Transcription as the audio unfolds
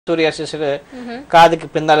psoriasis காதுக்கு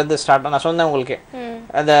பின்னால இருந்து ஸ்டார்ட் நான் சொன்னேன் உங்களுக்கு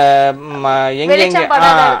அந்த எங்க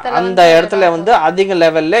அந்த இடத்துல வந்து அதிக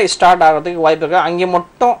லெவல்ல ஸ்டார்ட் ஆகிறதுக்கு வாய்ப்பு இருக்கு அங்க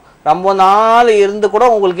மட்டும் ரொம்ப நாள் இருந்து கூட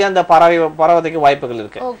உங்களுக்கு அந்த பரவதுக்கு வாய்ப்புகள்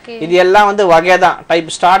இருக்கு இது எல்லாம் வந்து வகை தான் டைப்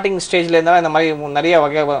ஸ்டார்டிங் ஸ்டேஜ்ல இருந்தா இந்த மாதிரி நிறைய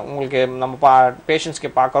வகை உங்களுக்கு நம்ம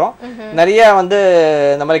பேஷண்ட்ஸ்க்கு பார்க்கறோம் நிறைய வந்து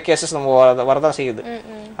இந்த மாதிரி கேसेस நம்ம வரதா செய்யுது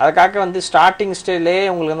அதுக்காக வந்து ஸ்டார்டிங் ஸ்டேஜ்லயே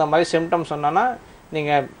உங்களுக்கு இந்த மாதிரி சிம்டம்ஸ் சொன்னானா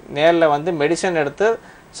நீங்க நேர்ல வந்து மெடிசன் எடுத்து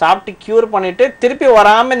சாப்பிட்டு கியூர் பண்ணிட்டு திருப்பி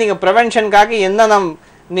வராம நீங்க பிரிவென்ஷனுக்காக என்ன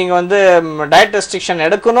நீங்க வந்து டயட் ரெஸ்ட்ரிக்ஷன்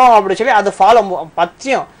எடுக்கணும் அப்படி சொல்லி அது ஃபாலோ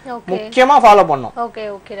பத்தியம் முக்கியமா ஃபாலோ பண்ணணும் ஓகே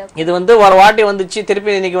ஓகே இது வந்து ஒரு வாட்டி வந்துச்சு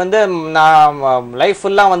திருப்பி இன்னைக்கு வந்து நான் லைஃப்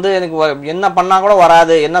ஃபுல்லா வந்து எனக்கு என்ன பண்ணா கூட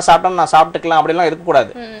வராது என்ன சாப்பிட்டா நான் சாப்பிட்டுக்கலாம் அப்படிலாம் இருக்க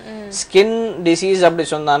கூடாது ஸ்கின் டிசீஸ் அப்படி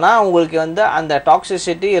சொன்னானா உங்களுக்கு வந்து அந்த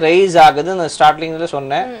டாக்ஸிசிட்டி ரைஸ் ஆகுதுன்னு ஸ்டார்டிங்ல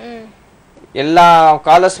சொன்னேன் எல்லா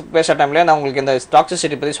காலர்ஸ் பேசுற டைம்ல நான் உங்களுக்கு இந்த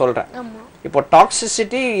டாக்ஸிசிட்டி பத்தி சொல்றேன் இப்போ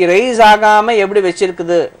டாக்ஸிசிட்டி ரைஸ் ஆகாம எப்படி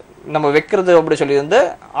வெச்சிருக்குது நம்ம வைக்கிறது அப்படி சொல்லி வந்து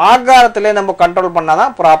ஆகாரத்திலே நம்ம கண்ட்ரோல்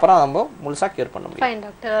பண்ணாதான் ப்ராப்பரா நம்ம முழுசா கியூர் பண்ண முடியும் ஃபைன்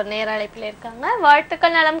டாக்டர் நேர அழைப்பில இருக்காங்க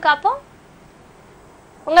வாழ்த்துக்கள் நலம் காப்போம்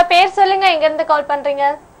உங்க பேர் சொல்லுங்க எங்க இருந்து கால் பண்றீங்க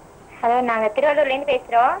ஹலோ நாங்க திருவள்ளூர்ல இருந்து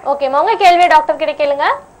பேசுறோம் ஓகே உங்க கேள்வி டாக்டர் கிட்ட கேளுங்க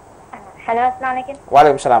ஹலோ அஸ்ஸலாமு அலைக்கும்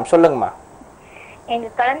வலைக்கும் சலாம் சொல்லுங்கம்மா எங்க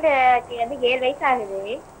குழந்தைக்கு வந்து 7 வயசு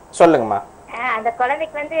ஆகுது சொல்லுங்கம்மா அந்த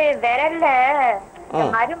குழந்தைக்கு வந்து விரல்ல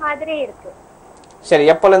மறு மாதிரி இருக்கு சரி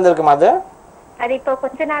எப்பல இருந்து இருக்குமா அது இப்போ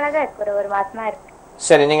கொஞ்ச நாளா தான் இருக்கு ஒரு மாசமா இருக்கு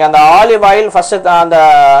சரி நீங்க அந்த ஆலிவ் ஆயில் ஃபர்ஸ்ட் அந்த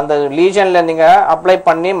அந்த லீஜன்ல நீங்க அப்ளை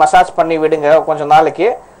பண்ணி மசாஜ் பண்ணி விடுங்க கொஞ்ச நாளைக்கு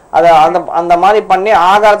அத அந்த மாதிரி பண்ணி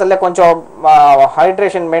ஆகாரத்துல கொஞ்சம்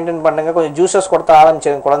ஹைட்ரேஷன் மெயின்டைன் பண்ணுங்க கொஞ்சம் ஜூஸஸ் கொடுத்து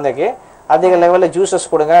ஆரம்பிச்சிருங்க குழந்தைக்கு அதிக லெவல்ல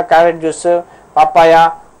ஜூஸஸ் கொடுங்க கேரட் ஜூஸ் பப்பாயா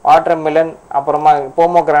வாட்டர்மெலன் அப்புறமா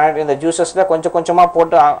போமோகிரானேட் இந்த ஜூஸஸ்ல கொஞ்சம் கொஞ்சமா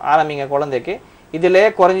போட்டு ஆரம்பிங்க குழந்தைக்கு இதுலயே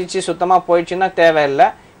குறைஞ்சிச்சு சுத்தமா போயிடுச்சுன்னா தேவையில்லை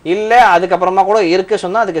இல்ல அதுக்கு அப்புறமா கூட இருக்கு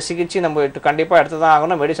சொன்னா அதுக்கு சிகிச்சை நம்ம கண்டிப்பா எடுத்து தான்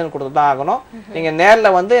ஆகணும் மெடிசன் கொடுத்து தான் ஆகணும் நீங்க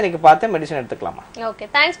நேர்ல வந்து எனக்கு பார்த்து மெடிசன் எடுத்துக்கலாமா ஓகே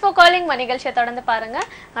தேங்க்ஸ் ஃபார் காலிங் நிகழ்ச்சியை தொடர்ந்து பாருங்க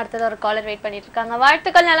அடுத்தது ஒரு காலர் வெயிட் பண்ணிட்டு இருக்காங்க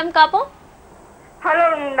வாழ்த்துக்கள் நலம் காப்போம் ஹலோ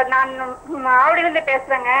நான் ஆவடியில இருந்து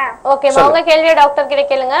பேசுறேங்க ஓகே உங்க கேள்வியை டாக்டர் கிட்ட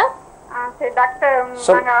கேளுங்க சரி டாக்டர்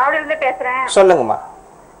நான் ஆவடியில இருந்து பேசுறேன் சொல்லுங்கம்மா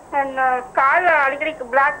கால் அடிக்கடி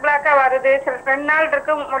பிளாக்கா வருது சில 2 நாள்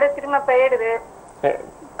இருக்கு முடி திரும்ப போயிடுது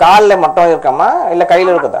கால்ல மட்டும் இருக்காமா இல்ல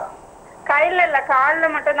கையில இருக்குதா கையில இல்ல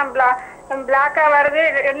கால்ல மட்டும் நம்ம பிளாக்கா வருது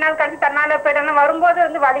 2 நாள் கழிச்சு தன்னால போயிட்டு வரும்போது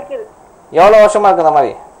வந்து வலிக்குது எவ்வளவு வருஷமா இருக்கு இந்த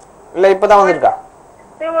மாதிரி இல்ல இப்பதான் வந்திருக்கா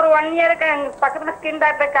ஒரு 1 இயருக்கு பக்கத்துல ஸ்கின்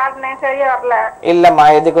டாக்டர் காட்டினேன் சரியா வரல இல்லம்மா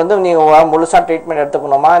இதுக்கு வந்து நீங்க முழுசா ட்ரீட்மெண்ட்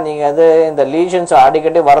எடுத்துக்கணுமா நீங்க அது இந்த லீஷன்ஸ்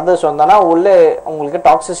அடிக்கடி வரது சொன்னா உள்ளே உங்களுக்கு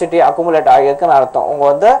டாக்ஸிசிட்டி அக்குமுலேட் ஆகியிருக்குன்னு அர்த்தம் உங்க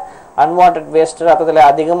வந்து அன்வான்ட் வேஸ்ட் ரத்தத்துல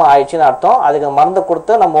அதிகமா ஆயிடுச்சுன்னு அர்த்தம் அதுக்கு மருந்து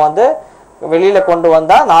கொடுத்து நம்ம வந்து வெளியில கொண்டு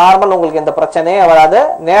வந்தா நார்மல் உங்களுக்கு எந்த பிரச்சனையே வராது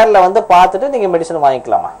நேர்ல வந்து பார்த்துட்டு நீங்க மெடிசன்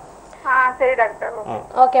வாங்கிக்கலாமா சரி டாக்டர்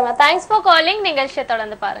ஓகேமா தேங்க்ஸ் ஃபார் காலிங் நிகழ்ச்சியை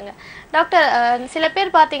தொடர்ந்து பாருங்க டாக்டர் சில பேர்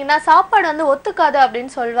பாத்தீங்கன்னா சாப்பாடு வந்து ஒத்துக்காது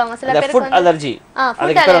அப்படின்னு சொல்வாங்க சில பேருக்கு ஃபுட் அலர்ஜி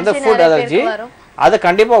அதுக்கு பேர் வந்து ஃபுட் அலர்ஜி அது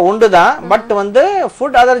கண்டிப்பா உண்டுதான் பட் வந்து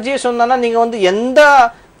ஃபுட் அலர்ஜி சொன்னா நீங்க வந்து எந்த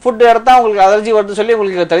ஃபுட் எடுத்தா உங்களுக்கு அலர்ஜி வருது சொல்லி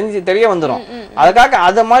உங்களுக்கு தெரிய வந்துடும் அதுக்காக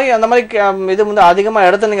அந்த மாதிரி இது வந்து அதிகமா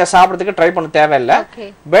எடுத்து நீங்க சாப்பிடுறதுக்கு ட்ரை பண்ண தேவையில்லை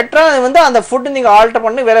பெட்டரா வந்து அந்த ஃபுட் நீங்க ஆல்டர்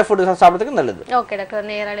பண்ணி வேற ஃபுட் சாப்பிடுறதுக்கு நல்லது ஓகே டாக்டர்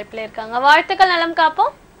நேர அழைப்புல இருக்காங்க வாழ்த்துக்கள் நலம்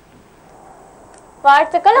காப்போம்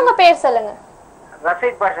வாழ்த்துக்கள் உங்க பேர் சொல்லுங்க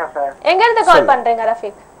ரஃபீக் பாஷா சார் எங்க இருந்து கால் பண்றீங்க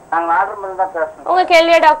ரஃபீக் நாங்க ஆர்டர் தான் பேசுறோம் உங்க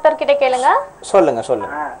கேள்வியை டாக்டர் கிட்ட கேளுங்க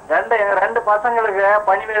சொல்லுங்க ரெண்டு பசங்களுக்கு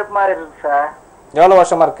பனி வெறுப்பு மாதிரி இருக்கு சார் எவ்வளவு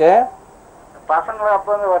வருஷமா இருக்கு பசங்களுக்கு அப்ப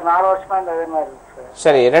வந்து ஒரு 4 வருஷமா இந்த அதே மாதிரி இருக்கு சார்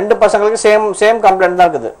சரி ரெண்டு பசங்களுக்கு சேம் கம்ப்ளைண்ட் தான்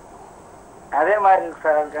இருக்குது அதே மாதிரி இருக்கு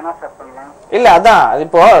சார் அதுக்கு என்ன சார் பண்ணலாம் இல்ல அதான்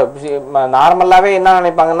இப்போ நார்மலாவே என்ன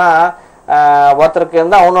நினைப்பாங்கன்னா ஒருத்தருக்கு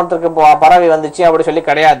இருந்தா இன்னொருத்தருக்கு பரவி வந்துச்சு அப்படி சொல்லி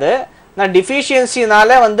கிடையாது நான்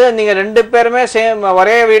டிஃபிஷியன்சினால வந்து நீங்க 2 பேருமே சேம்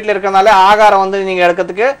ஒரே வீட்டில் இருக்கறனால ஆகாரம் வந்து நீங்க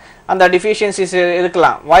எடுக்கிறதுக்கு அந்த டிஃபிஷியன்சிஸ்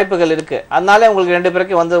இருக்கலாம் வாய்ப்புகள் இருக்கு அதனால உங்களுக்கு 2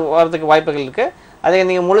 பேருக்கு வந்து வரதுக்கு வாய்ப்புகள் இருக்கு அதை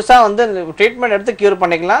நீங்க முழுசா வந்து ட்ரீட்மெண்ட் எடுத்து கியூர்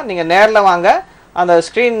பண்ணிக்கலாம் நீங்க நேர்ல வாங்க அந்த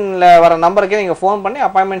ஸ்கிரீன்ல வர நம்பருக்கு நீங்க ஃபோன் பண்ணி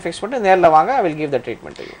அப்பாயின்ட்மென்ட் ஃபிக்ஸ் பண்ணி நேர்ல வாங்க I will give the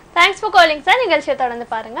treatment to you thanks for calling sir நிகழ்ச்சியை தொடர்ந்து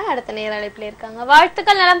பாருங்க அடுத்த நேர அழைப்புல இருக்காங்க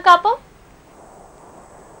வாழ்த்துக்கள் நலம் காப்போம்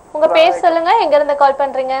உங்க பேர் சொல்லுங்க எங்க இருந்து கால்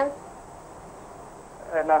பண்றீங்க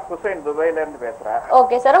நான் ஹுசைன் துபாயில இருந்து பேசுறேன்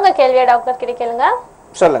ஓகே சார் உங்க கேள்வியை டாக்டர் கிட்ட கேளுங்க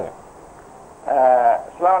சொல்லுங்க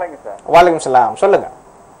அஸ்ஸலாமு அலைக்கும் சார் வலைக்கும் சலாம் சொல்லுங்க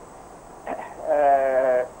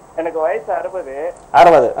எனக்கு வயசு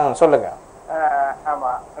 60 சொல்லுங்க ஆமா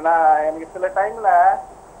நான் எனக்கு சில டைம்ல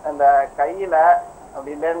அந்த கையில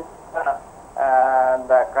அப்படி இல்லைன்னு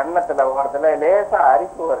அந்த கண்ணத்துல ஓரத்துல லேசா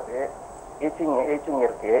அரிப்பு வருது ஈச்சிங்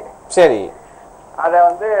இருக்கு சரி அத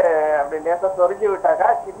வந்து அப்படி லேசா சொரிஞ்சு விட்டாக்கா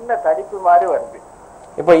சின்ன தடிப்பு மாதிரி வருது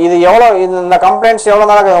இப்போ இது எவ்வளோ இந்த கம்ப்ளைண்ட்ஸ் எவ்வளோ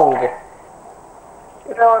நாளாக உங்களுக்கு?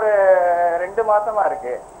 இது ஒரு 2 மாசமா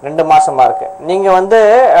இருக்கு. 2 மாசமா இருக்கு. நீங்க வந்து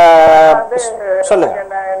சொல்லுங்க.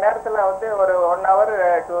 நேரத்துல வந்து ஒரு 1 ஹவர்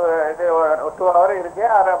இது 2 ஹவர் இருக்கு.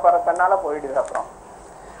 அப்புறம் தன்னால போயிடுது. அப்புறம்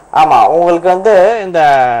ஆமா, உங்களுக்கு வந்து இந்த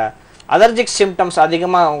அலர்ஜிக் சிம்டம்ஸ்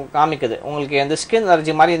அதிகமாக காமிக்குது. உங்களுக்கு இந்த ஸ்கின்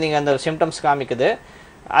அலர்ஜி மாதிரி நீங்கள் அந்த சிம்டம்ஸ் காமிக்குது.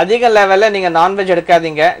 அதிக லெவலில் நீங்கள் நான்வெஜ்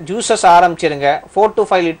எடுக்காதீங்க. ஜூஸஸ் ஆரம்பிச்சிருங்க. 4 to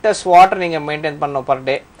 5 லிட்டர்ஸ் வாட்டர் நீங்கள் மெயின்டைன் பண்ணணும் பர்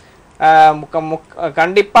டே.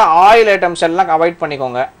 கண்டிப்பாக ஆயில் ஐட்டம்ஸ் எல்லாம் அவாய்ட்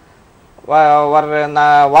பண்ணிக்கோங்க.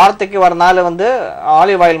 வாரத்துக்கு ஒரு நாள் வந்து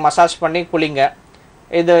ஆலிவ் ஆயில் மசாஜ் பண்ணி குளிங்க.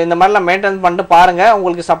 இந்த மாதிரிலாம் மெயின்டைன் பண்ணிட்டு பாருங்கள்.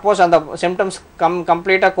 உங்களுக்கு சப்போஸ் அந்த சிம்டம்ஸ்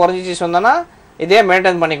கம்ப்ளீட்டாக குறைஞ்சிச்சு சொன்னோன்னா இதே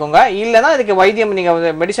மெயின்டைன் பண்ணிக்கோங்க. இல்லைனா இதுக்கு வைத்தியம்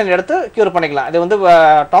நீங்கள் மெடிசன் எடுத்து க்யூர் பண்ணிக்கலாம். இது வந்து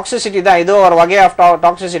டாக்ஸிசிட்டி தான், ஏதோ ஒரு வகை ஆஃப்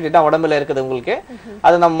டாக்ஸிசிட்டி தான் உடம்புல இருக்குது உங்களுக்கு.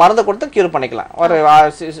 அதை நம்ம மருந்து கொடுத்து க்யூர் பண்ணிக்கலாம். ஒரு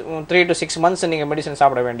 3 to 6 months நீங்கள் மெடிசன்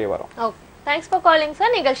சாப்பிட வேண்டிய வரும். Okay, thanks for calling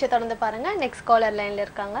sir. நிகழ்ச்சியை தொடர்ந்து பாருங்க. நெக்ஸ்ட் காலர் லைன்ல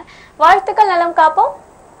இருக்காங்க. வாழ்த்துக்கள், நலம் காப்போம்.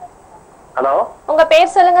 ஹலோ, உங்க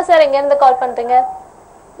பேர் சொல்லுங்க சார், எங்க இருந்து கால் பண்றீங்க?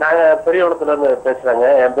 நாங்க பெரியகுளத்துல இருந்து பேசுறேங்க.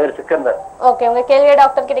 என் பேர் சிக்கந்தர். ஓகே, உங்க கேள்வியை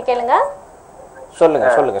டாக்டர் கிட்ட கேளுங்க.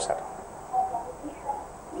 சொல்லுங்க சார்,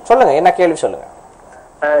 சொல்லுங்க, என்ன கேள்வி சொல்லுங்க.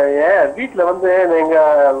 வீட்டுல வந்து எங்க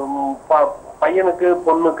பையனுக்கு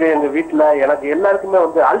பொண்ணுக்கு எங்க வீட்டுல எனக்கு எல்லாருக்குமே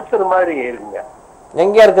வந்து அல்சர் மாதிரி இருக்குங்க.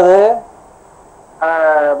 எங்க இருக்குது?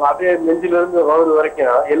 அப்படியே நெஞ்சில இருந்து வகுறு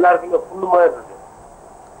வரைக்கும் எல்லாருக்குமே புண்ணு மாதிரி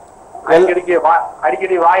இருக்கு.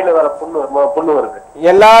 அடிக்கடி வாயில வர புண்ணு வருது.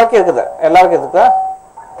 எல்லாருக்கும் இருக்குது? எல்லாருக்கும் இருக்குதா?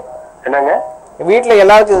 என்னங்க, வீட்டுல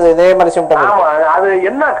எல்லாருக்கும் இதே மாதிரி சிம்டம்? ஆமா, அது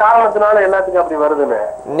என்ன காரணத்தினால எல்லாத்துக்கும் அப்படி வருதுன்னு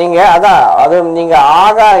நீங்க அதான் அது நீங்க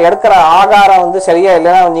எடுக்கிற ஆகாரம் வந்து சரியா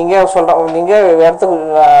இல்லைன்னா நீங்க எடுத்து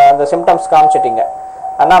அந்த சிம்டம்ஸ் காமிச்சிட்டீங்க.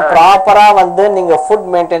 ஆனா ப்ராப்பரா வந்து நீங்க ஃபுட்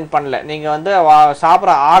மெயின்டைன் பண்ணல. நீங்க வந்து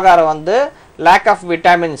சாப்பிட்ற ஆகாரம் வந்து லேக் ஆஃப்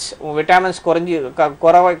விட்டாமின்ஸ்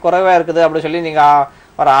குறைவா இருக்குது அப்படி சொல்லி நீங்க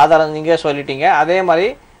ஒரு ஆதாரம் நீங்க சொல்லிட்டீங்க. அதே மாதிரி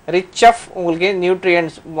ரிச் ஆஃப் உங்களுக்கு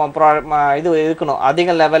நியூட்ரியன்ஸ் இது இருக்கணும்.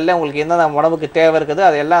 அதிக லெவலில் உங்களுக்கு என்னென்ன உடம்புக்கு தேவை இருக்குது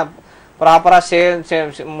அது எல்லாம் ப்ராப்பராக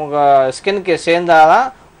ஸ்கின்னுக்கு சேர்ந்தாதான்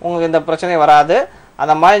உங்களுக்கு இந்த பிரச்சனை வராது.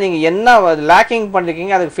 அந்த மாதிரி நீங்கள் என்ன லேக்கிங்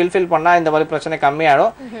பண்ணிருக்கீங்க அதுக்கு ஃபில்ஃபில் பண்ணால் இந்த மாதிரி பிரச்சனை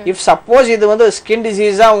கம்மியாகிடும். இஃப் சப்போஸ் இது வந்து ஸ்கின்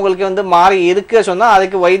டிசீஸாக உங்களுக்கு வந்து மாறி இருக்கு சொன்னால்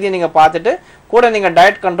அதுக்கு வைத்தியம் நீங்கள் பார்த்துட்டு கூட நீங்கள்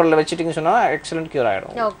டயட் கண்ட்ரோலில் வச்சுட்டீங்கன்னு சொன்னால் எக்ஸலண்ட் க்யூர்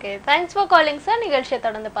ஆகிடும். Okay, thanks for calling sir. நிகழ்ச்சியை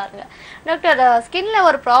தொடர்ந்து பாருங்க. டாக்டர், ஸ்கின்ல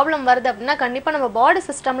ஒரு ப்ராப்ளம் வருது அப்படின்னா கண்டிப்பாக நம்ம பாடி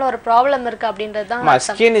சிஸ்டம்ல ஒரு ப்ராப்ளம் இருக்கு அப்படின்றது தான்.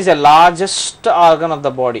 Skin is a largest organ of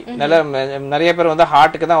the பாடி. நிறைய பேர் வந்து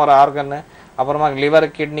ஹார்ட்டுக்கு தான் ஒரு ஆர்கன், அப்புறமா லிவர்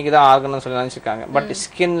கிட்னிக்கு தான் ஆர்கன்னு சொல்லி நினச்சிருக்காங்க. பட்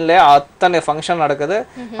ஸ்கின்ல அத்தனை ஃபங்க்ஷன் நடக்குது.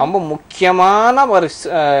 ரொம்ப முக்கியமான ஒரு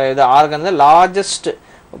இது ஆர்கன், லார்ஜஸ்ட்.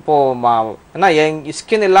 இப்போ ஏன்னா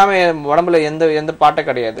ஸ்கின் எல்லாமே உடம்புல எந்த பாட்டே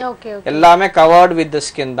கிடையாது, எல்லாமே கவர்டு வித்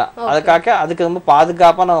ஸ்கின் தான். அதுக்கு ரொம்ப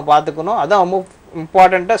பாதுகாப்பா நம்ம பார்த்துக்கணும். அதான் ரொம்ப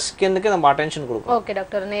இம்பார்ட்டண்டா ஸ்கின்னுக்கு நம்ம அட்டென்ஷன் கொடுக்கணும். ஓகே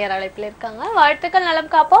டாக்டர், நேர அழைப்பில் இருக்காங்க. வாழ்த்துக்கள்,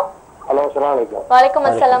 நலம் காப்போம். ஹலோ, அஸ்ஸலாமு அலைக்கும். வலைக்கும்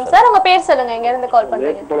அஸ்ஸலாம் சார். உங்க பேர் சொல்லுங்க, எங்க இருந்து கால்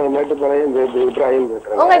பண்றீங்க?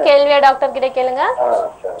 உங்க கேள்வியை டாக்டர் கிட்ட கேளுங்க.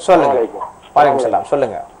 சொல்லுங்க. வலைக்கும் சலாம்,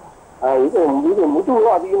 சொல்லுங்க. இது முதுகு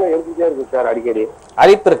அதிகமா எடுத்துட்டே இருக்கு சார். அடிக்கடி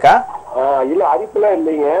அரிப்பு இருக்கா? இல்ல, அரிப்புலாம்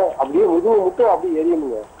இல்லைங்க. அப்படியே முதுகு முட்டு அப்படியே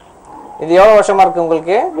எரியுங்க. இது எவ்வளவு வருஷமா இருக்கு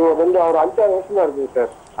உங்களுக்கு? ஒரு 5-6 வருஷமா இருக்கு சார்.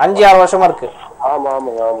 5-6 வருஷமா இருக்கு. ஆமா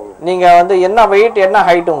ஆமாங்க ஆமாங்க. நீங்க வந்து என்ன வெயிட், என்ன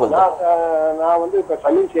ஹைட் உங்களுக்கு? நான் வந்து இப்ப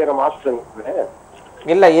சலீம் செய்யற மாஸ்டர்.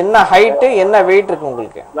 இல்ல, என்ன ஹைட் என்ன வெயிட் இருக்கு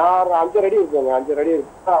உங்களுக்கு? நான் 5 அடி இருக்கேங்க. 5 அடி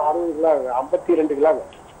இருக்கு. 60 கிலோ, 52 கிலோங்க.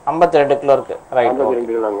 52 கிலோ இருக்கு. ரைட், 52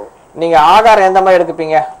 கிலோங்க. நீங்க ஆகாரம் எந்த மாதிரி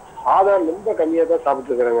எடுப்பீங்க? ஆதாரம் ரொம்ப கம்மியா தான் சாப்பிட்டு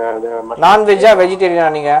இருக்கிறேங்க. நான்வெஜ்ஜா வெஜிடேரியனா?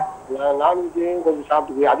 நீங்க நான்வெஜ் கொஞ்சம்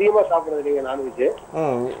சாப்பிட்டு, அதிகமா சாப்பிடுறது இல்லைங்க நான்வெஜ்.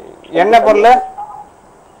 எண்ணெய் பொருள்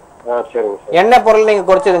சரிங்க. எண்ணெய் பொருள் நீங்க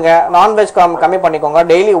குறைச்சிடுங்க. நான்வெஜ் கம்மி பண்ணிக்கோங்க.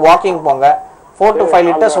 டெய்லி வாக்கிங் போங்க. 4 to 5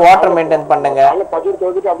 லிட்டர்ஸ் வாட்டர் மெயின்டைன் பண்ணுங்க.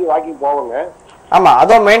 அப்படியே வாக்கிங் போவாங்க. ஆமா,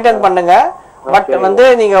 அதுவும் மெயின்டைன் பண்ணுங்க. பட் வந்து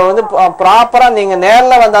நீங்க வந்து ப்ராப்பரா நீங்க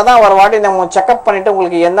நேர்ல வந்தாதான் ஒரு வாட்டி நம்ம செக்அப் பண்ணிட்டு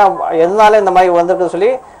உங்களுக்கு எதனால இந்த மாதிரி வந்திருக்கு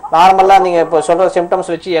சொல்லி நார்மலா நீங்க இப்போ சொல்ற சிம்டம்ஸ்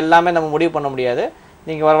வச்சு எல்லாமே நம்ம முடிவு பண்ண முடியாது.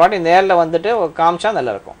 நீங்க ஒரு வாட்டி நேர்ல வந்துட்டு காமிச்சா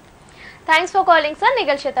நல்லா இருக்கும். Thanks for calling sir.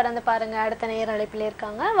 நிகழ்ச்சியை தொடர்ந்து பாருங்க. அடுத்த நேர அழைப்பில்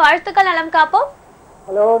இருக்காங்க. வாழ்த்துக்கள், நலம் காப்போம்.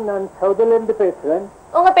 ஹலோ, நான் சவுதில இருந்து பேசுறேன்.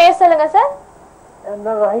 உங்க பேர் சொல்லுங்க சார்.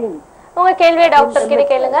 நான் ரஹீம். உங்க கேள்வியை டாக்டர் கிட்ட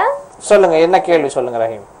கேளுங்க. சொல்லுங்க, என்ன கேள்வி சொல்லுங்க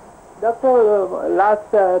ரஹீம். டாக்டர்,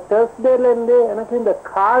 லாஸ்ட் தேர்ஸ்டேல இருந்து எனக்கு இந்த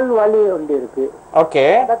கால் வலி ஒன்று இருக்கு. ஓகே,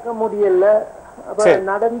 நடக்க முடியல. அப்ப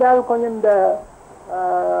நடந்தால் கொஞ்சம் இந்த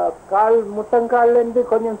கால் முட்டங்கால்ல இருந்து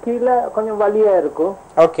கொஞ்சம் கீழே கொஞ்சம் வலியா இருக்கும்.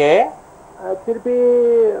 ஓகே, திருப்பி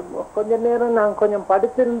கொஞ்ச நேரம் நான் கொஞ்சம்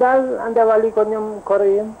படுத்திருந்தால் அந்த வலி கொஞ்சம்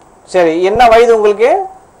குறையும். சரி, என்ன வயது உங்களுக்கு?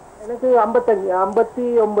 எனக்கு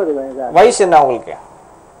 59 வயது. வயசு என்ன உங்களுக்கு?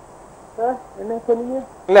 என்ன சொன்னீங்க?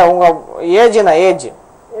 இல்ல உங்க ஏஜ் என்ன ஏஜ்?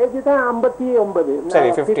 ஏஜ் தான் 59. சரி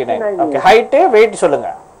 59. ஓகே. ஹைட் வெயிட் சொல்லுங்க.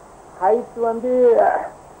 ஹைட் வந்து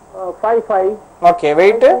 5'5". ஓகே.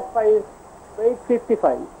 வெயிட்? வெயிட்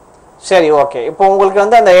 55. சரி ஓகே. இப்போ உங்களுக்கு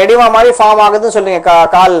வந்து அந்த எடிமா மாதிரி ஃபார்ம் ஆகுதுன்னு சொல்லுங்க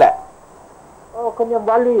கால்ல. கொஞ்சம்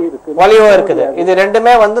வலி இருக்கு. வலியும் இருக்குது. இது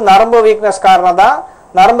ரெண்டுமே வந்து நரம்பு வீக்னஸ் காரணம் தான்.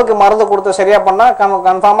 நரம்புக்கு மருந்து கொடுத்து சரியா பண்ணா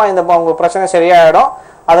கன்ஃபார்மா இந்த உங்க பிரச்சனை சரியாயிடும்.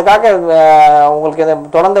 அதுக்காக உங்களுக்கு இது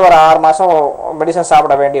தொடர்ந்து வர 6 மாசம் மெடிசன்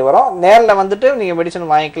சாப்பிட வேண்டி வரும். நேர்ல வந்துட்டு நீங்க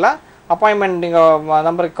மெடிசன் வாங்கிக்கலாம். அப்பாயின்மெண்ட் நீங்க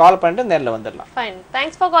நம்பருக்கு கால் பண்ணிட்டு நேர்ல வந்துடலாம். Fine.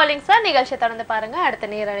 Thanks for calling sir. நிகழ்ச்சியை தொடர்ந்து பாருங்க.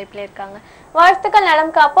 அடுத்த நேர் அழைப்பில் இருக்காங்க. வாழ்த்துக்கள்,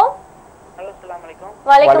 நலம் காப்போம். ஹலோ, அஸ்ஸலாமு அலைக்கும்.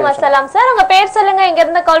 வலைக்கும் அஸ்ஸலாம் சார். உங்க பேர் சொல்லுங்க, எங்க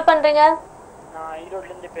இருந்து கால் பண்றீங்க? நான்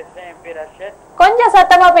ஈரோட்ல இருந்து பேசுறேன். என் பேர் அர்ஷத். கொஞ்சம்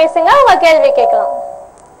சத்தமா பேசுங்க, உங்க கேள்வி கேட்கலாம்.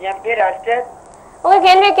 என் பேர் அர்ஷத். உங்க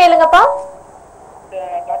கேள்வி கேளுங்கப்பா.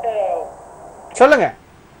 டாக்டர் சொல்லுங்க.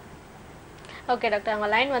 ஓகே டாக்டர், உங்க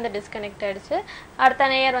லைன் வந்து டிஸ்கனெக்ட் ஆயிடுச்சு.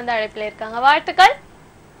 அடுத்த நேயர் வந்து அழைப்பில் இருக்காங்க. வாழ்த்துக்கள்.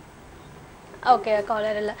 ஓகே,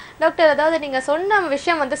 காலர் இல்ல டாக்டர். அதாவது நீங்க சொன்ன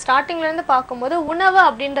விஷயம் வந்து ஸ்டார்டிங்ல இருந்து பாக்கும்போது உணவு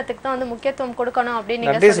அப்படின்றதுக்கு தான் வந்து முக்கியத்துவம் கொடுக்கணும் அப்படின்னு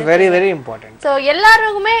நீங்க that is very very important. So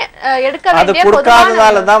எல்லாருக்குமே எடுக்க அது வேண்டிய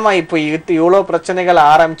கொடுக்காததால தான் இப்போ இவ்வளவு பிரச்சனைகள்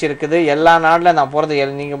ஆரம்பிச்சிருக்குது. எல்லா நாட்டுல நான் போறது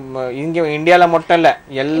நீங்க இங்க இந்தியால மட்டும் இல்ல,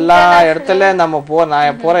 எல்லா இடத்துல நான்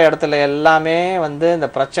போற இடத்துல எல்லாமே வந்து இந்த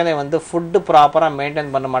பிரச்சனை வந்து ஃபுட் ப்ராப்பரா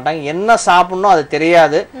மெயின்டைன் பண்ண மாட்டாங்க. என்ன சாப்பிடணும் அது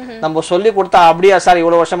தெரியாது. நம்ம சொல்லி கொடுத்தா அப்படியா சார்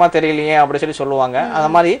இவ்வளவு வருஷமா தெரியலையே அப்படி சொல்லுவாங்க. அந்த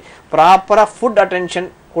மாதிரி ப்ராப்பரா ஃபுட் அட்டென்ஷன்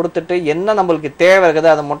கொடுத்துட்டு என்ன நம்மளுக்கு தேவை இருக்குது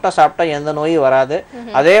அதை மட்டும் சாப்பிட்டா எந்த நோயும் வராது.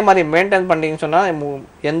 அதே மாதிரி மெயின்டைன் பண்ணிங்கன்னு சொன்னா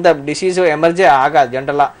எந்த டிசீஸும் எமர்ஜி ஆகாது.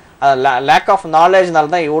 ஜென்ரலா லேக் ஆஃப்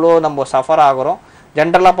நாலேஜ்னால தான் இவ்வளோ நம்ம சஃபர் ஆகுறோம்.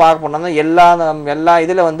 ஜென்ரலாக பார்க்க போனோம்னா எல்லா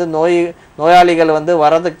இதில் வந்து நோயாளிகள் வந்து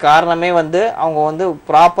வர்றதுக்கு காரணமே வந்து அவங்க வந்து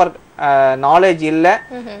ப்ராப்பர் நாலேஜ் இல்லை.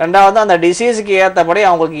 ரெண்டாவது அந்த டிசீஸுக்கு ஏற்றபடி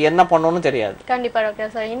அவங்களுக்கு என்ன பண்ணணும்னு தெரியாது. கண்டிப்பா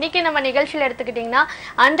டாக்டர் சார். இன்னைக்கு நம்ம நிகழ்ச்சியில் எடுத்துக்கிட்டீங்கன்னா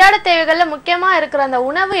அன்றாட தேவைகள்ல முக்கியமா இருக்கிற அந்த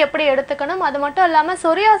உணவு எப்படி எடுத்துக்கணும், அது மட்டும் இல்லாம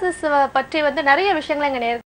சொரியாசிஸ் பற்றி வந்து நிறைய விஷயங்களை இங்க